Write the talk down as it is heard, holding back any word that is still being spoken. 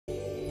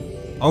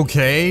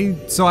Okay,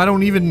 so I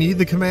don't even need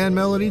the command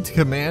melody to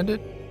command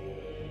it?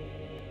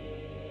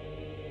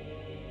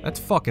 That's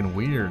fucking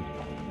weird.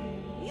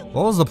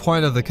 What was the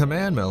point of the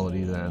command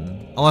melody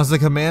then? Unless the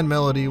command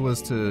melody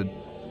was to...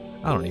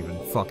 I don't even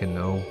fucking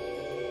know.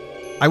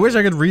 I wish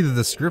I could read the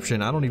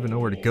description. I don't even know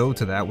where to go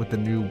to that with the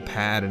new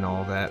pad and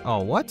all that.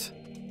 Oh, what?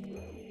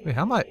 Wait,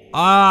 how am I...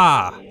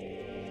 Ah!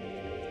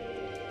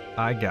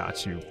 I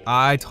got you.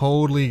 I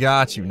totally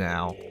got you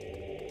now.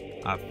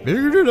 I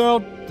figured it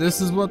out.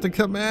 This is what the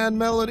command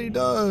melody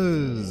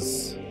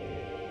does.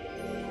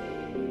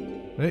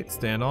 Wait,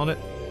 stand on it.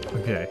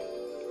 Okay.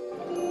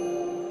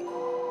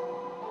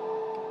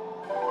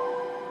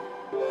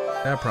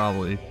 Yeah,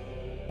 probably.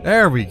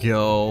 There we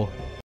go.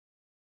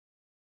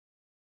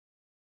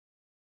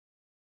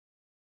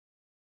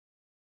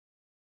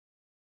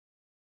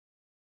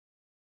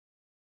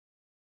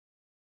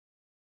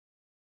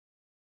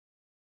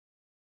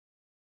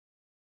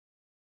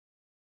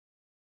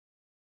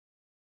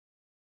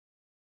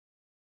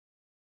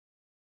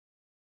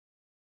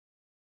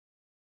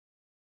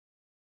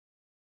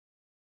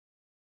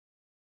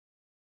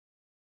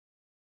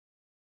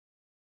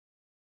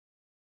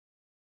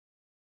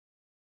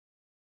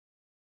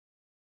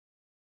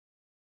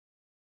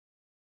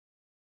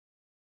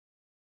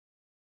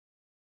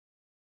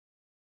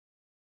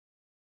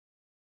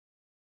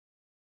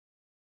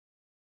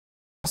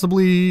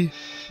 Possibly,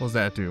 what does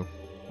that do?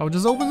 Oh, it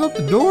just opens up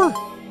the door?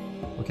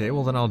 Okay,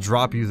 well then I'll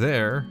drop you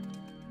there.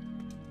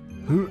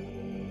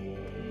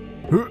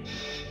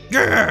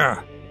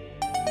 Yeah!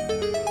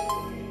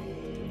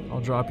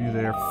 I'll drop you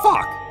there.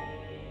 Fuck!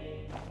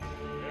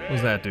 What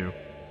does that do?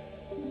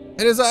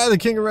 It is I, the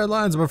King of Red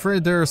Lions. I'm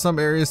afraid there are some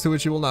areas to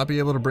which you will not be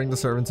able to bring the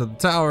servants of the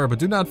tower, but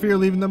do not fear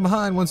leaving them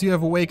behind. Once you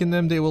have awakened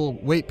them, they will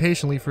wait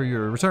patiently for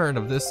your return.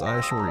 Of this, I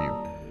assure you.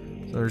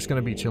 So they're just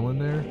gonna be chilling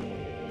there?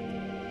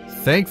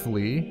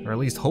 Thankfully, or at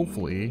least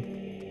hopefully,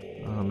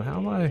 how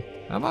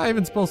am I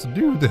even supposed to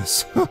do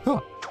this? But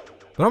I'm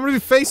gonna be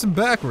facing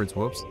backwards,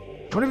 whoops.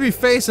 I'm gonna be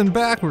facing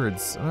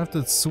backwards. I have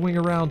to swing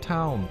around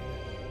town.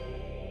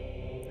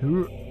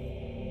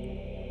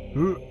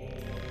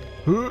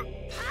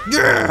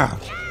 Yeah!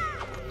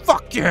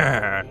 Fuck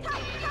yeah!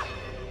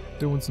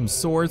 Doing some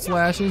sword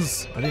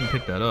slashes. I didn't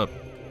pick that up.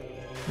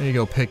 There you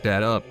go, pick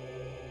that up.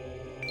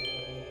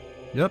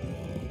 Yep.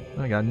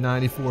 I got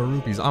 94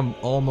 rupees. I'm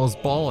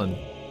almost balling.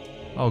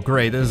 Oh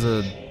great, there's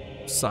a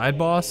side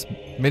boss?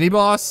 Mini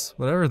boss?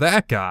 Whatever,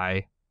 that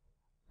guy.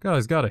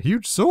 Guy's got a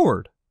huge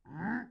sword.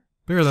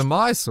 Bigger than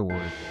my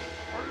sword.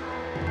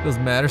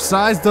 Doesn't matter.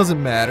 Size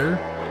doesn't matter.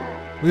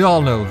 We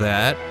all know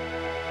that.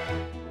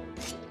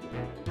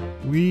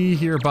 We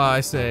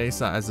hereby say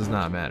size does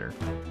not matter.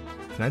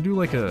 Can I do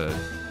like a...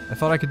 I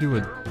thought I could do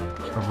a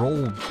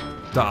roll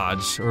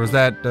dodge. Or is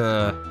that,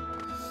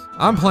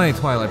 I'm playing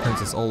Twilight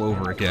Princess all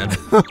over again.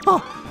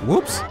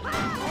 Whoops.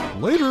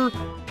 Later.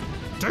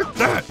 Take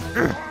that!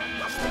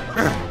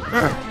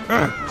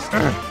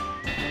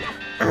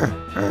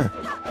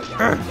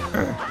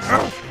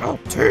 I'll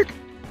take!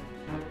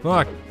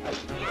 Fuck.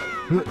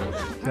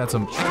 Got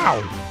some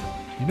ow!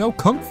 You know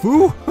Kung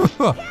Fu?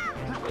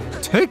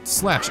 Take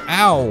slash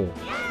ow!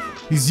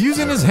 He's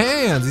using his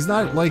hands! He's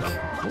not like...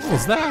 What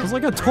was that? It was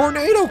like a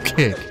tornado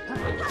kick!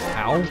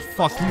 Ow,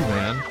 fuck you,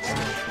 man.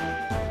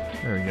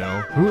 There we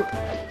go.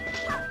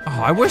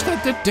 Oh, I wish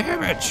that did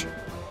damage!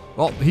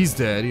 Well, he's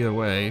dead either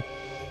way.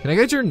 Can I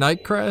get your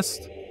Night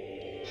Crest?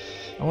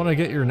 I want to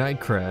get your Night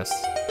Crest.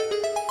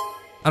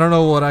 I don't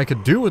know what I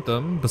could do with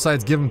them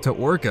besides give them to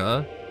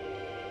Orca.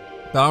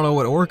 I don't know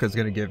what Orca's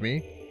gonna give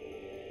me.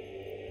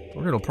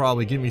 Orca'll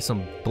probably give me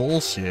some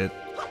bullshit.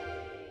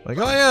 Like,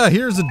 oh yeah,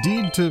 here's a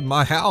deed to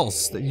my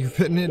house that you've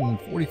been in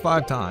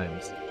 45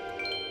 times.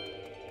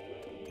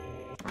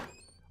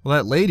 Well,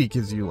 that lady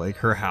gives you, like,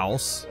 her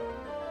house.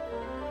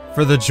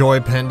 For the joy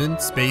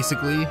pendants,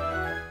 basically.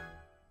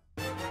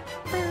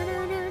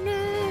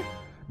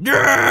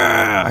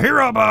 Yeah!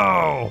 Hero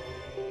bow!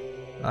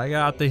 I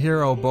got the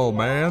hero bow,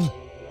 man.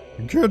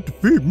 You can't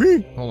defeat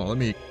me. Hold on, let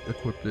me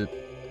equip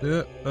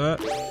it.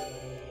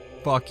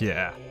 Fuck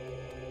yeah.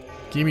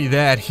 Give me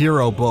that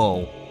hero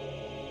bow.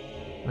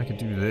 I could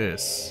do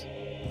this.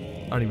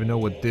 I don't even know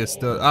what this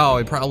does. Oh,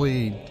 it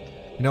probably...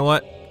 You know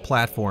what?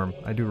 Platform.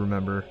 I do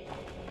remember.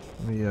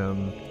 Let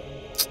me,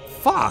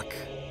 Fuck!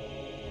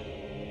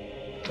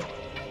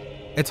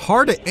 It's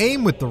hard to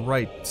aim with the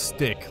right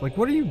stick. Like,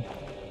 what are you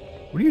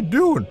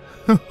doing?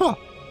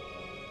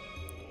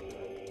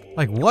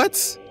 Like,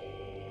 what?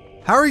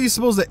 How are you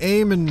supposed to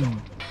aim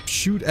and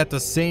shoot at the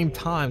same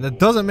time? That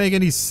doesn't make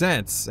any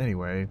sense.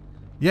 Anyway.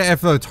 Yeah,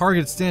 if a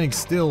target's standing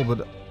still,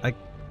 but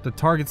the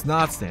target's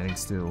not standing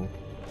still.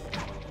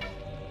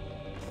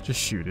 Just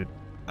shoot it.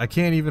 I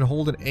can't even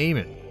hold and aim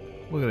it.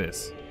 Look at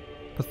this.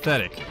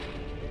 Pathetic.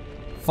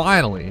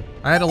 Finally.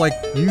 I had to, like,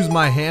 use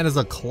my hand as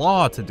a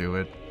claw to do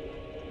it.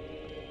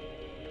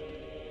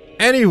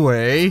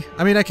 Anyway,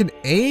 I mean, I can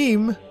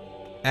aim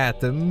at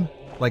them,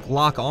 like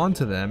lock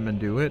onto them and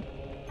do it.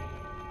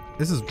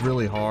 This is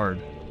really hard.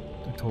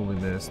 I totally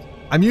missed.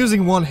 I'm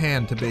using one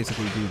hand to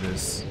basically do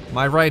this.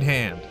 My right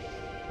hand.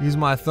 use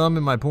my thumb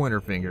and my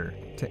pointer finger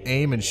to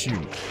aim and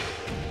shoot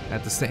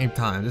at the same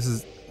time. This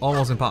is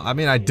almost impossible. I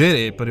mean, I did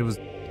it, but it was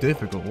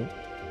difficult.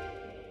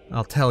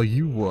 I'll tell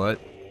you what.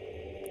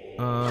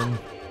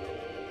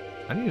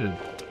 I need to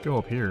go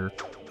up here.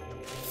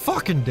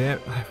 Fucking damn.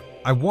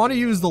 I want to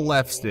use the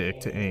left stick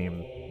to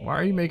aim. Why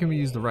are you making me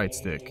use the right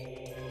stick?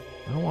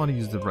 I don't want to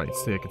use the right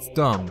stick. It's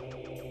dumb.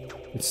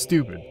 It's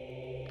stupid.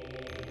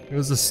 It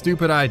was a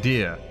stupid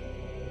idea.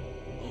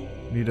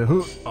 Need a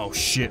hook. Oh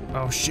shit.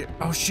 Oh shit.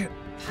 Oh shit.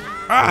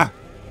 Ah!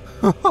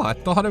 I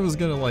thought it was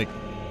gonna like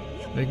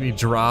make me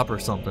drop or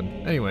something.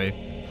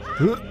 Anyway.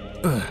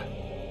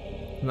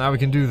 Now we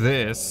can do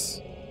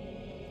this.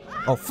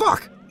 Oh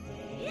fuck!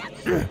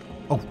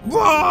 Oh,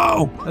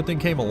 whoa! That thing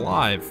came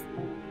alive.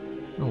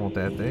 I don't want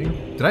that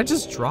thing. Did I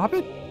just drop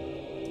it?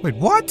 Wait,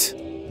 what?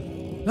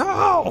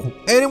 No!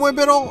 And it went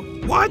all.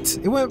 What?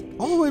 It went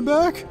all the way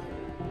back?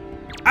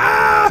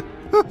 Ah!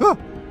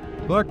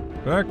 Back.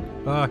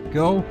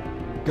 Go.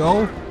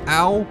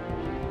 Ow.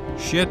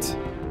 Shit.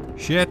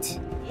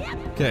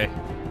 Okay.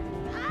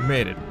 We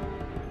made it.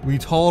 We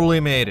totally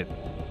made it.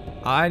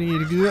 I need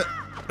to do it.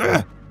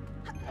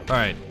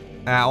 Alright.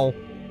 Ow.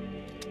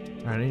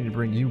 Alright, I need to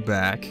bring you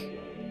back.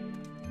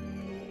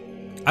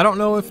 I don't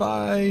know if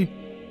I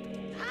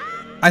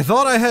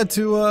thought I had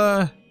to,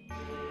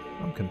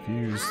 I'm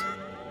confused.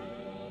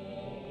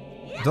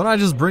 Don't I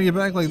just bring it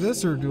back like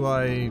this, or do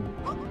I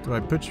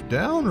put you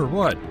down, or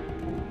what?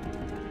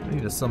 I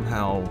need to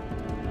somehow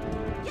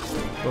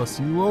bust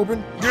you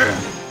open. Yeah!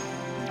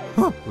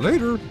 Huh,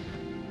 later.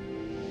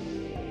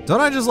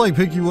 Don't I just, like,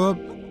 pick you up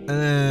and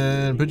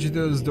then put you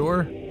through this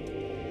door?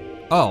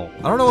 Oh,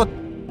 I don't know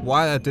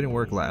why that didn't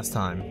work last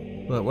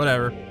time, but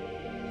whatever.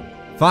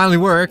 Finally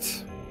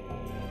worked.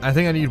 I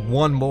think I need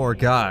one more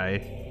guy.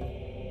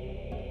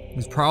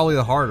 He's probably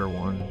the harder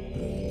one.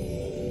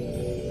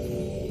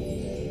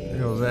 There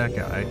goes that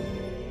guy.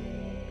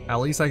 At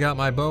least I got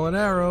my bow and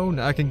arrow.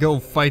 Now I can go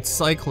fight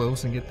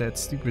Cyclos and get that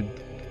stupid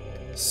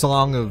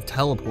song of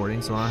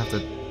teleporting so I don't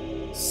have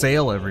to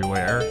sail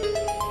everywhere.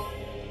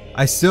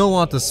 I still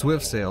want the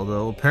swift sail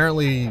though.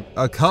 Apparently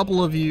a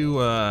couple of you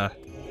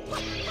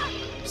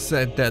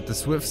said that the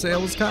swift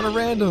sail was kind of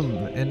random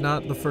and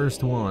not the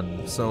first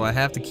one. So I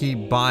have to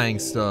keep buying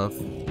stuff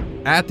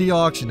at the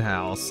auction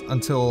house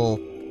until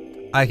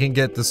I can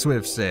get the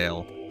swift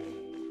sail.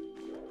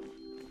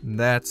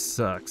 That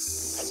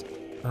sucks.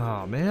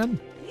 Oh man.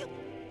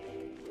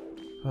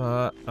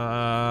 I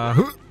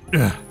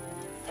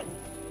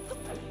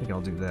think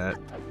I'll do that.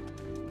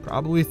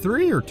 Probably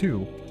 3 or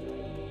 2.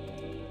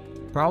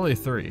 Probably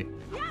 3.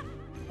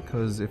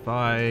 Because if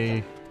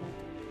I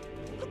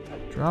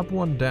drop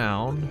one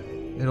down,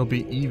 it'll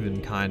be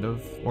even, kind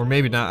of. Or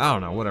maybe not, I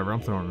don't know, whatever,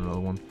 I'm throwing another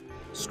one.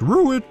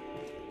 Screw it!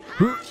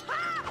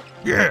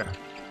 Yeah!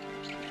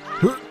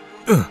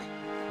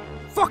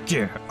 Fuck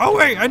yeah! Oh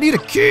wait, I need a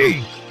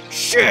key!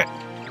 Shit!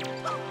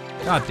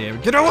 God damn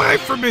it, get away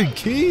from me,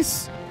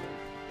 keys!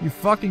 You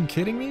fucking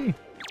kidding me?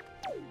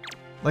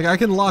 Like, I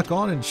can lock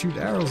on and shoot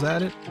arrows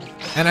at it,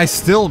 and I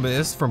still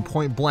miss from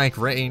point blank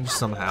range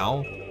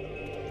somehow.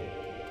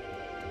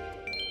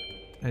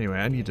 Anyway,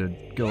 I need to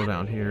go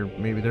down here.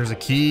 Maybe there's a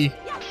key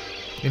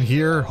in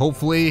here,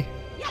 hopefully.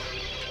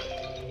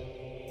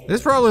 This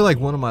is probably like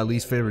one of my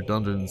least favorite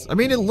dungeons. I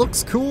mean, it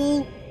looks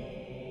cool,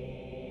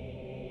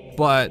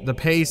 but the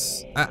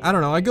pace, I don't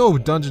know, I go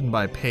dungeon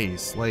by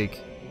pace. Like,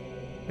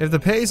 if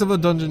the pace of a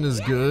dungeon is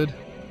good,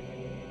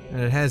 and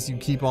it has you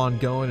keep on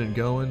going and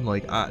going,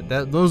 like,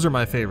 those are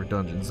my favorite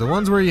dungeons. The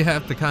ones where you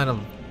have to kind of,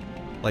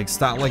 like,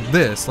 stop like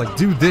this, like,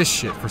 do this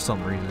shit for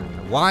some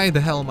reason. Why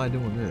the hell am I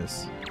doing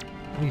this?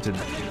 I need to,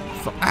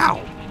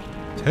 ow!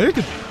 Take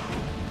it!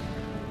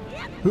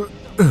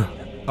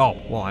 Oh,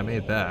 well, I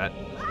made that.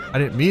 I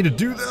didn't mean to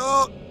do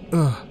that!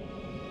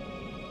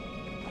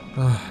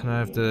 And I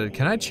have to,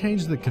 can I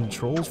change the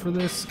controls for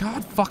this?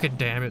 God fucking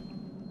damn it.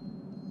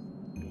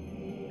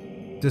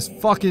 This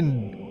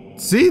fucking,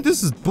 see,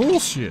 this is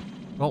bullshit.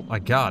 Oh, I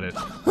got it.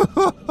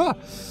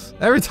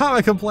 Every time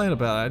I complain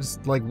about it, I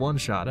just like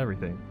one-shot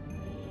everything.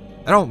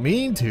 I don't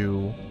mean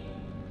to.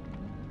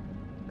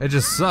 It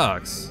just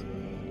sucks.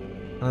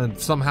 And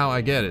somehow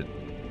I get it.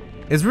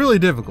 It's really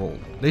difficult.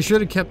 They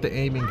should have kept the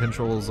aiming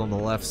controls on the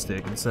left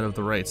stick instead of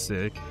the right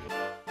stick.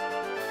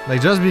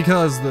 Like, just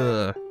because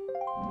the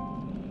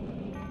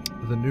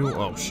new,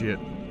 oh shit.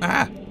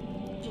 Ah!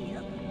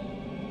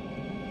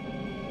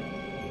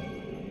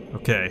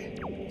 Okay,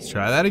 let's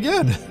try that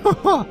again.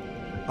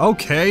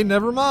 Okay,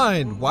 never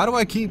mind. Why do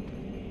I keep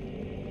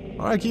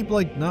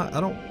like not, I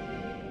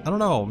don't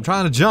know. I'm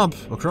trying to jump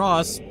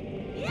across.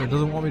 It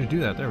doesn't want me to do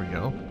that. There we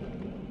go.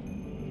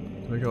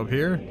 Can we go up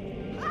here?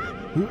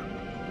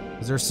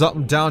 Is there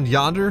something down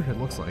yonder? It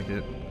looks like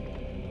it.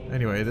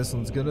 Anyway, this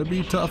one's gonna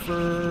be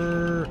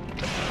tougher.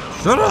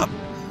 Shut up!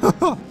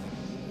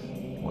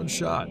 One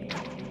shot.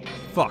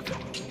 Fuck.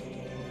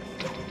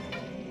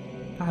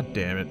 God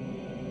damn it.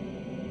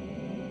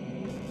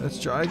 Let's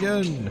try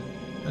again.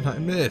 And I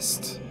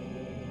missed.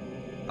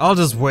 I'll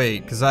just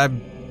wait, because I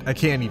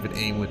can't even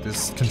aim with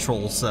this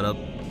control setup.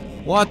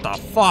 What the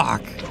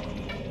fuck?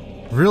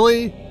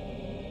 Really?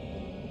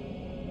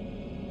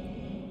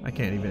 I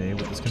can't even aim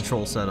with this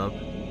control setup.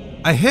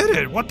 I hit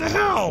it! What the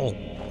hell?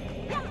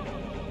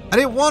 I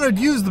didn't want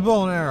to use the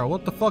bow and arrow.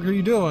 What the fuck are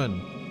you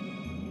doing?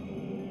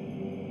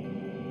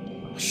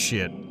 Oh,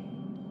 shit.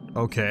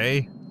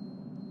 Okay.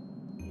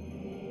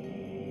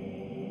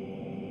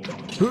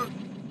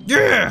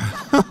 Yeah!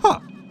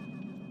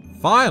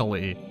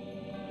 Finally!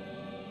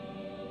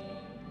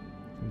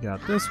 We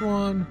got this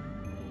one.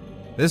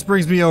 This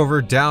brings me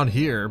over down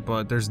here,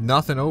 but there's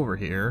nothing over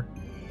here.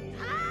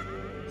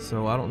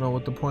 So I don't know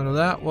what the point of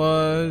that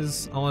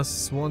was,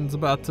 unless one's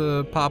about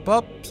to pop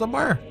up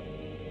somewhere.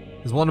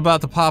 Is one about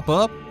to pop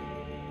up?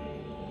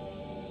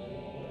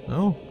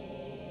 No?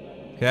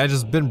 Okay, I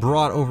just been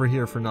brought over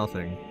here for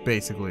nothing,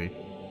 basically.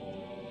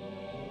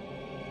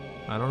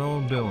 I don't know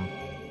what I'm doing.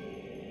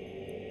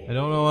 I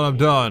don't know what I'm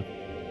doing.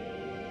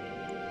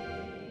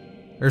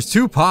 There's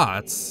 2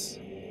 pots.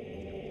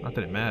 Not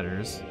that it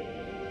matters.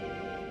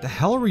 What the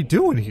hell are we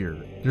doing here?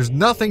 There's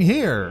nothing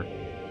here.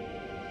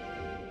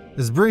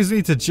 This brings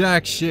me to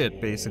jack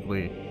shit,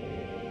 basically.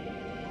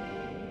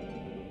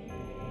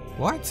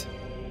 What?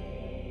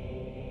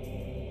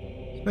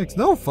 This makes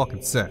no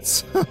fucking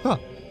sense. I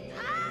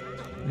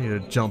need to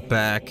jump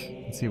back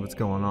and see what's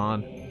going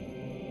on.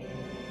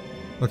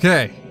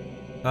 Okay.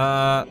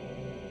 Yeah,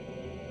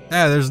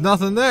 there's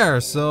nothing there,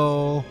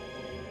 so...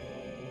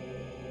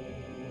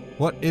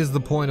 What is the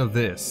point of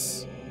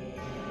this?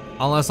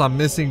 Unless I'm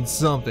missing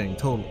something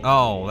totally.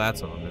 Oh,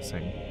 that's what I'm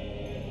missing.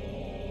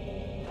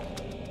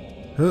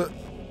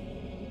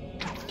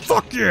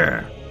 Fuck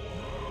yeah!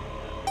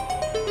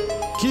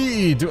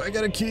 Key! Do I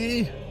got a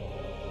key?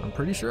 I'm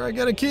pretty sure I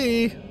got a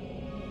key.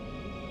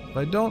 If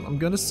I don't, I'm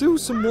gonna sue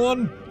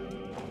someone.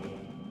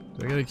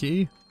 Do I got a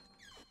key?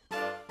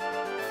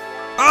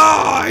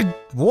 Oh,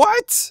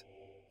 what?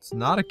 It's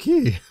not a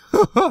key.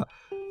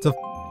 It's a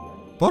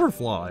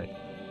butterfly.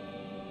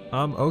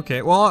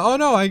 Okay. Well, oh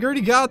no, I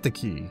already got the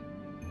key.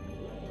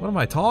 What am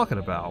I talking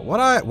about?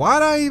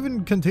 Why'd I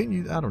even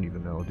continue? I don't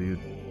even know, dude.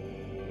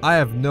 I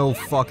have no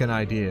fucking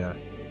idea.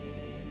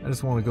 I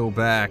just want to go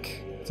back.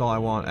 That's all I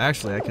want.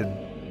 Actually, I could...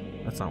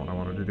 That's not what I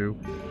wanted to do.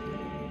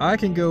 I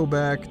can go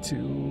back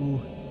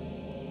to...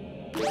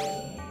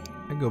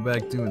 I can go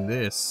back doing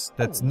this.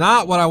 That's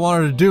not what I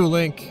wanted to do,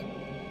 Link.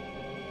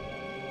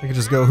 I could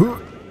just go...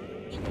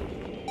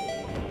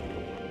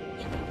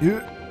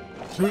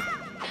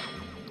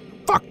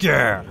 Fuck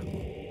yeah!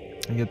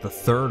 And get the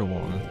 3rd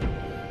one.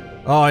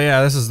 Oh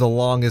yeah, this is the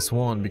longest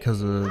one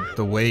because of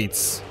the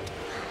weights.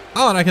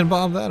 Oh, and I can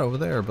bomb that over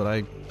there, but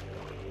I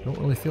don't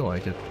really feel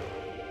like it.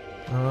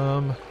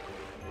 Well,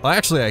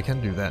 actually, I can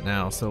do that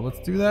now, so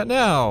let's do that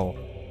now.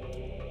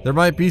 There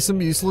might be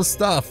some useless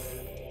stuff.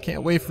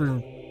 Can't wait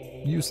for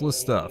useless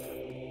stuff.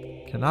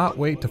 Cannot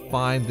wait to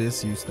find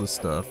this useless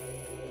stuff.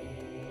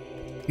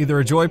 Either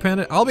a joy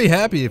pendant. I'll be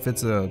happy if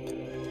it's a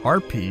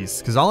heart piece,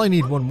 because I only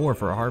need 1 more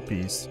for a heart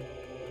piece.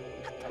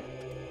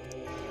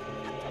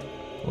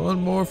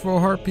 1 more for a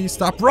heart piece.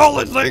 Stop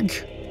rolling,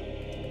 Link!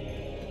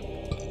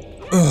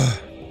 Ugh.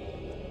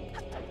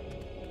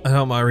 I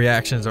know my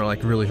reactions are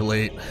like really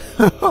late.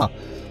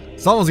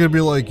 Someone's gonna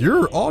be like,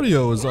 your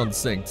audio is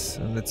unsynced,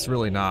 and it's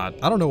really not.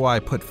 I don't know why I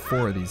put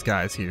 4 of these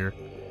guys here.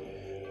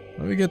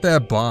 Let me get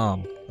that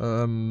bomb.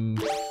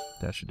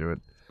 That should do it.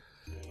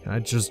 Can I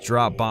just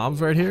drop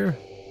bombs right here?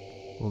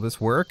 Will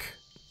this work?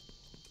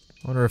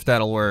 I wonder if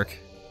that'll work.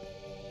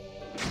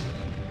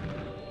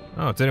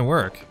 Oh, it didn't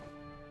work.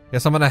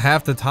 Guess I'm gonna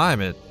have to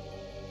time it.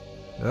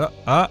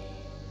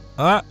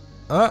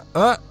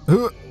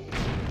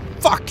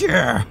 Fuck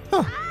yeah!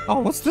 Huh. Oh,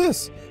 what's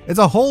this? It's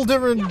a whole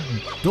different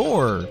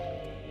door.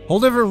 Whole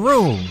different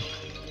room.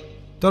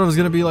 Thought it was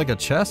gonna be like a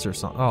chest or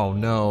something. Oh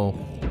no.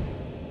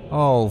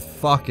 Oh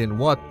fucking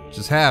what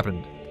just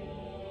happened?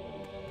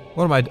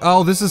 What am I?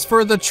 Oh, this is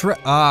for the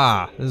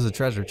this is a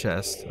treasure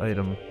chest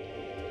item.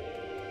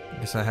 I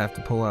guess I have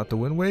to pull out the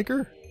Wind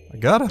Waker. I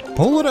gotta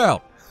pull it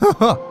out.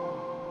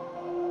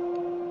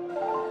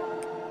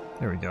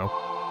 There we go.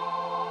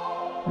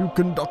 You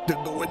conducted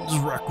the wind's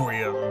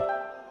requiem.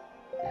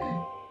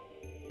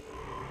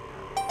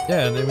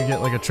 Yeah, and then we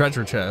get like a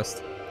treasure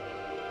chest.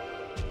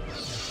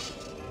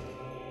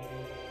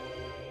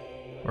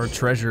 Or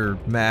treasure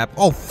map.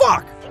 Oh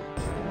fuck!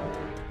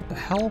 What the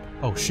hell?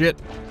 Oh shit.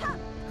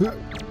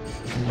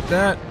 Eat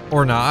that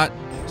or not.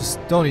 Just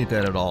don't eat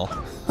that at all.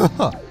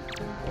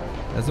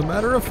 As a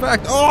matter of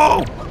fact,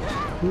 oh!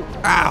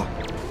 Ow!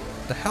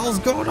 What the hell's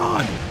going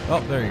on?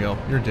 Oh, there you go.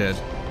 You're dead.